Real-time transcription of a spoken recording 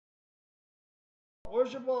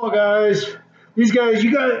Where's your ball, guys? These guys,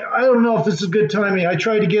 I don't know if this is good timing. I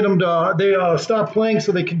tried to get them to, they stop playing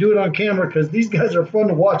so they can do it on camera because these guys are fun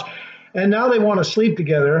to watch. And now they want to sleep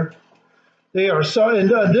together. They are so, and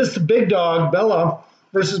this big dog, Bella,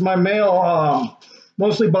 versus my male,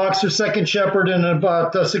 mostly boxer, second shepherd, and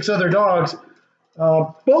about 6 other dogs.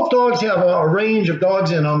 Both dogs have a range of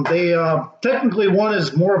dogs in them. They technically, one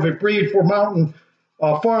is more of a breed for mountain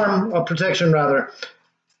farm protection rather,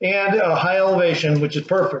 and high elevation, which is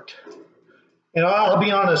perfect. And I'll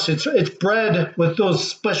be honest, it's bred with those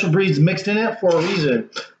special breeds mixed in it for a reason.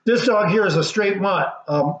 This dog here is a straight mutt.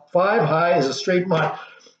 5 high is a straight mutt,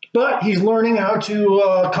 but he's learning how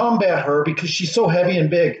to combat her because she's so heavy and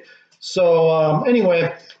big. So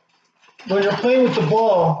anyway, when you're playing with the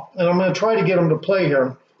ball, and I'm going to try to get him to play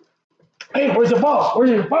here. Hey, where's the ball? Where's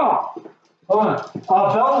your ball? Hold on.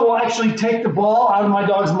 Bella will actually take the ball out of my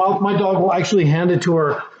dog's mouth. My dog will actually hand it to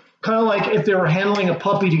her. Kind of like if they were handling a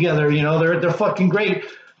puppy together, you know, they're fucking great.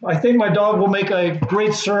 I think my dog will make a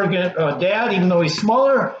great surrogate dad, even though he's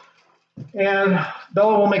smaller. And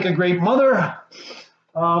Bella will make a great mother.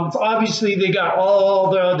 Obviously, they got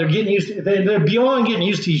all they're getting used to, they're beyond getting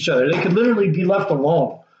used to each other. They could literally be left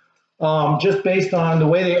alone just based on the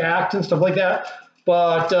way they act and stuff like that.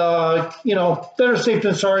 But, you know, better safe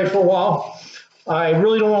than sorry for a while. I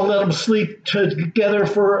really don't want to let them sleep together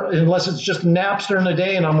unless it's just naps during the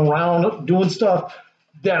day and I'm around doing stuff.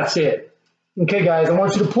 That's it. Okay, guys, I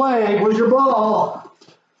want you to play. Where's your ball?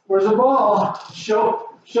 Where's the ball? Show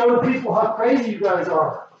the people how crazy you guys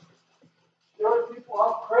are. Show the people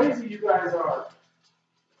how crazy you guys are.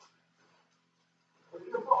 Where's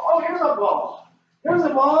your ball? Oh, here's the ball. Here's the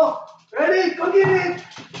ball. Ready? Go get it.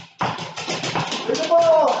 Here's the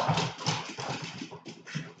ball.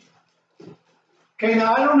 Okay,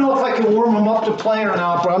 now I don't know if I can warm them up to play or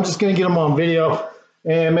not, but I'm just going to get them on video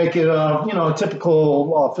and make it, you know, a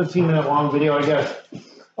typical 15-minute long video, I guess.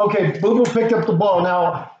 Okay, Boo Boo picked up the ball.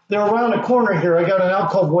 Now, they're around the corner here. I got an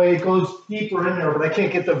alcove way. It goes deeper in there, but I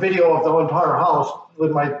can't get the video of the entire house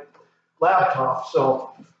with my laptop.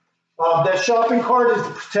 So that shopping cart is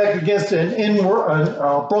to protect against an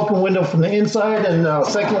broken window from the inside, and the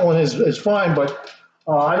second one is fine, but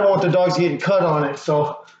I don't want the dogs getting cut on it.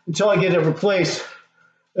 So until I get it replaced.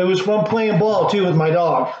 It was from playing ball too with my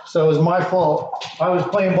dog, so it was my fault. I was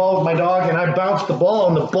playing ball with my dog and I bounced the ball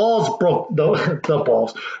and the balls broke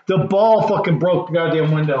the ball fucking broke the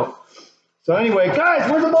goddamn window. So anyway, guys,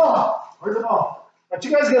 where's the ball? Where's the ball? Aren't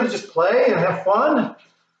you guys gonna just play and have fun?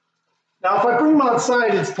 Now if I bring them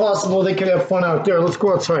outside, it's possible they could have fun out there. Let's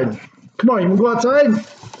go outside. Come on, you can go outside?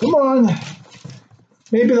 Come on.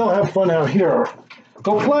 Maybe they'll have fun out here.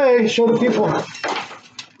 Go play, show the people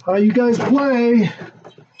how you guys play.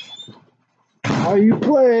 How you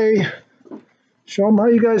play. Show them how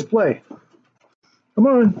you guys play. Come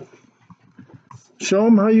on. Show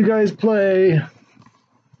them how you guys play.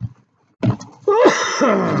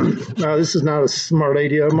 Now, this is not a smart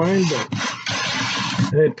idea of mine,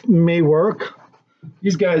 but it may work.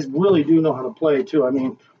 These guys really do know how to play, too. I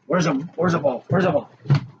mean, where's the ball? Where's the ball?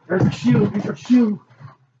 There's the shoe. Here's the shoe.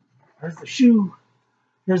 There's the shoe.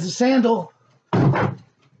 Here's the sandal.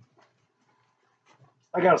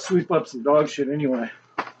 I gotta sweep up some dog shit anyway.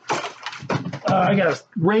 I gotta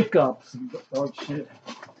rake up some dog shit.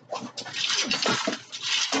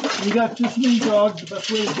 You got this many dogs, the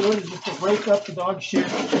best way to do it is just to rake up the dog shit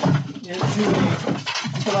into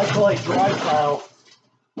what I call a dry pile.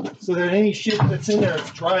 So that any shit that's in there,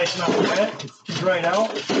 it's dry, it's not wet, it's dried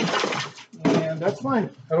out. And that's fine,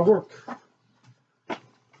 that'll work.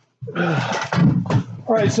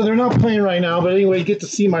 Alright, so they're not playing right now, but anyway, you get to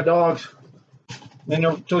see my dogs in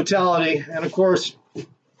their totality, and of course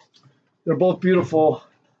they're both beautiful.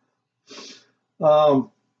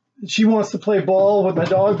 She wants to play ball with my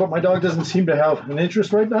dog, but my dog doesn't seem to have an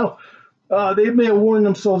interest right now. They may have worn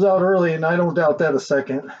themselves out early, and I don't doubt that a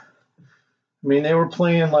second. I mean, they were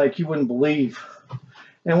playing like you wouldn't believe.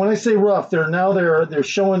 And when I say rough, they're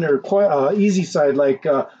showing their quite easy side. Like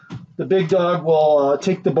the big dog will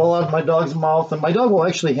take the ball out of my dog's mouth, and my dog will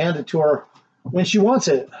actually hand it to her when she wants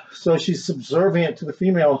it. So she's subservient to the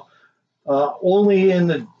female, only in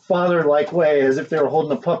the father-like way, as if they were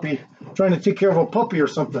holding a puppy, trying to take care of a puppy or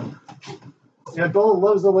something. And Bella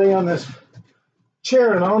loves to lay on this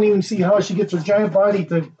chair, and I don't even see how she gets her giant body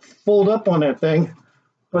to fold up on that thing,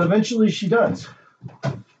 but eventually she does.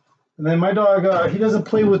 And then my dog, he doesn't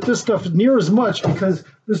play with this stuff near as much because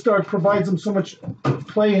this dog provides him so much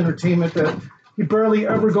play entertainment that he barely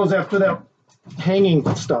ever goes after that hanging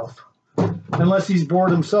stuff. Unless he's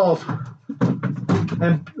bored himself.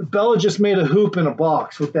 And Bella just made a hoop in a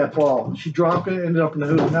box with that ball. She dropped it, ended up in the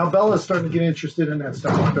hoop. Now Bella's starting to get interested in that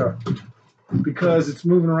stuff up there because it's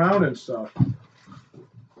moving around and stuff.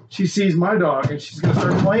 She sees my dog and she's gonna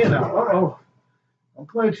start playing now. Uh-oh. Don't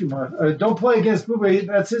play too much. Don't play against Booby.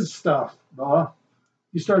 That's his stuff, Bella.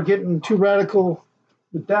 You start getting too radical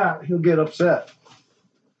with that, he'll get upset.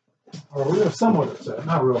 Or we're somewhat upset,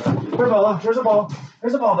 not really. Here, Bella. Here's a ball.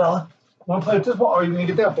 Here's a ball, Bella. Want to play with this ball, or are you gonna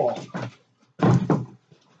get that ball?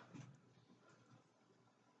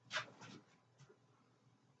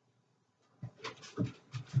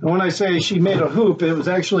 And when I say she made a hoop, it was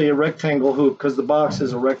actually a rectangle hoop because the box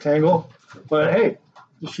is a rectangle. But hey,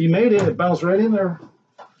 she made it. It bounced right in there.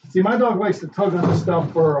 See, my dog likes to tug on this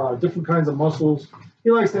stuff for different kinds of muscles. He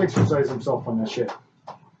likes to exercise himself on that shit.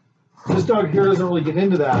 This dog here doesn't really get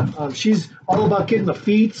into that. She's all about getting the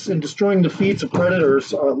feet and destroying the feet of predators,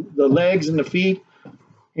 the legs and the feet.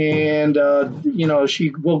 And, you know, she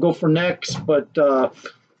will go for necks, but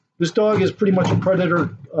this dog is pretty much a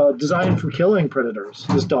predator designed for killing predators,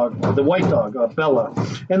 this dog, the white dog, Bella.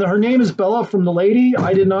 And her name is Bella from the lady.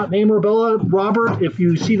 I did not name her Bella. Robert, if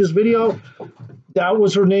you see this video, that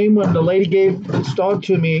was her name when the lady gave this dog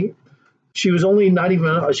to me. She was only not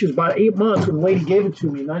even, she was about 8 months when the lady gave it to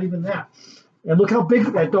me, not even that. And look how big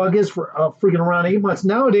that dog is for freaking around 8 months.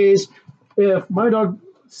 Nowadays, if my dog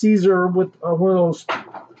sees her with one of those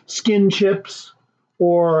skin chips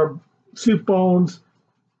or soup bones,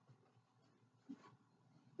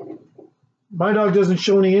 my dog doesn't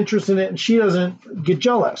show any interest in it and she doesn't get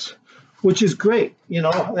jealous, which is great. You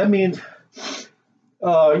know, that means,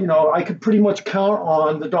 you know, I could pretty much count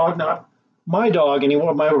on the dog, not my dog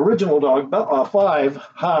anymore, my original dog, 5,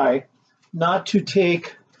 High, not to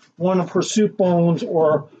take one of her soup bones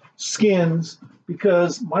or skins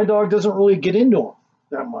because my dog doesn't really get into them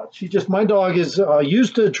that much. My dog is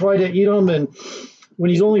used to try to eat them, and when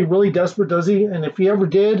he's only really desperate, does he? And if he ever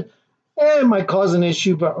did, it might cause an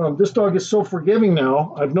issue, but this dog is so forgiving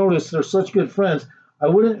now. I've noticed they're such good friends. I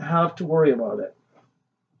wouldn't have to worry about it.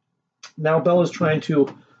 Now Bella's trying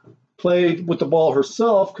to play with the ball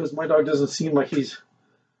herself because my dog doesn't seem like he's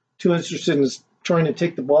too interested in trying to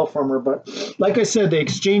take the ball from her. But like I said, they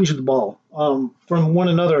exchange the ball from one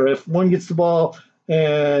another. If one gets the ball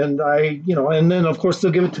and and then of course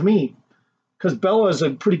they'll give it to me because Bella is a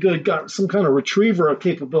pretty good, got some kind of retriever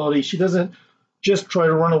capability. She doesn't just try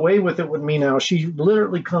to run away with it with me now. She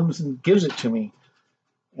literally comes and gives it to me.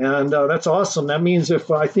 And that's awesome. That means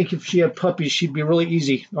I think if she had puppies, she'd be really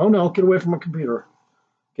easy. Oh no, get away from my computer.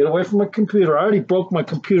 Get away from my computer. I already broke my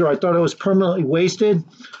computer. I thought it was permanently wasted.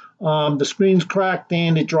 The screen's cracked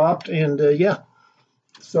and it dropped, and yeah.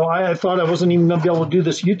 So I thought I wasn't even going to be able to do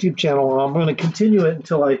this YouTube channel. I'm going to continue it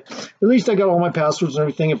until at least I got all my passwords and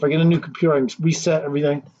everything. If I get a new computer, I can reset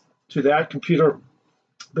everything to that computer.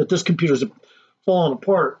 But this computer's falling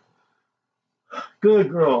apart. Good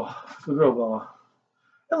girl. Good girl, Bella.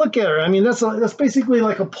 And look at her. I mean, that's basically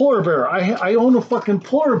like a polar bear. I own a fucking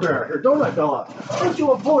polar bear here, don't I, Bella? Aren't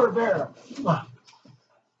you a polar bear?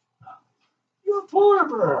 You're a polar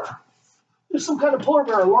bear. You're some kind of polar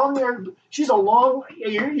bear. Long-eared. She's a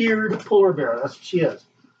long-eared polar bear. That's what she is.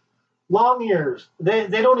 Long ears. They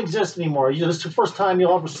don't exist anymore. This is the first time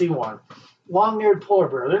you'll ever see one. Long-eared polar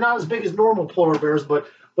bear. They're not as big as normal polar bears, but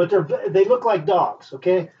they look like dogs.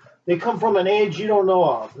 Okay, they come from an age you don't know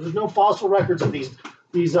of. There's no fossil records of these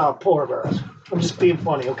polar bears. I'm just being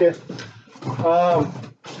funny, okay?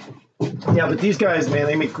 Yeah, but these guys, man,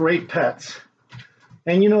 they make great pets.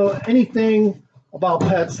 And you know, anything about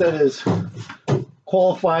pets that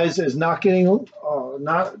qualifies as not getting,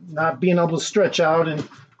 not being able to stretch out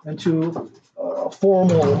into a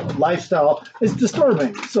formal lifestyle is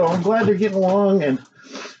disturbing. So I'm glad they're getting along and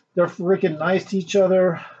they're freaking nice to each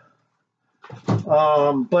other.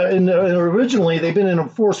 But originally they've been in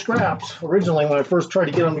 4 scraps. Originally, when I first tried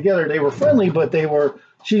to get them together, they were friendly, but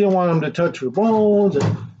she didn't want them to touch her bones,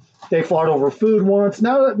 and they fought over food once.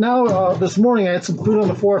 Now, this morning I had some food on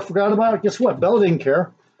the floor. I forgot about it. Guess what? Bella didn't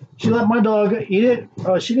care. She let my dog eat it.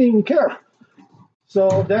 She didn't even care.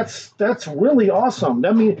 So that's really awesome.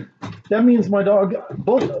 That means my dog,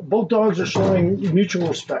 both dogs are showing mutual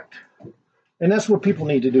respect, and that's what people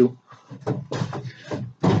need to do.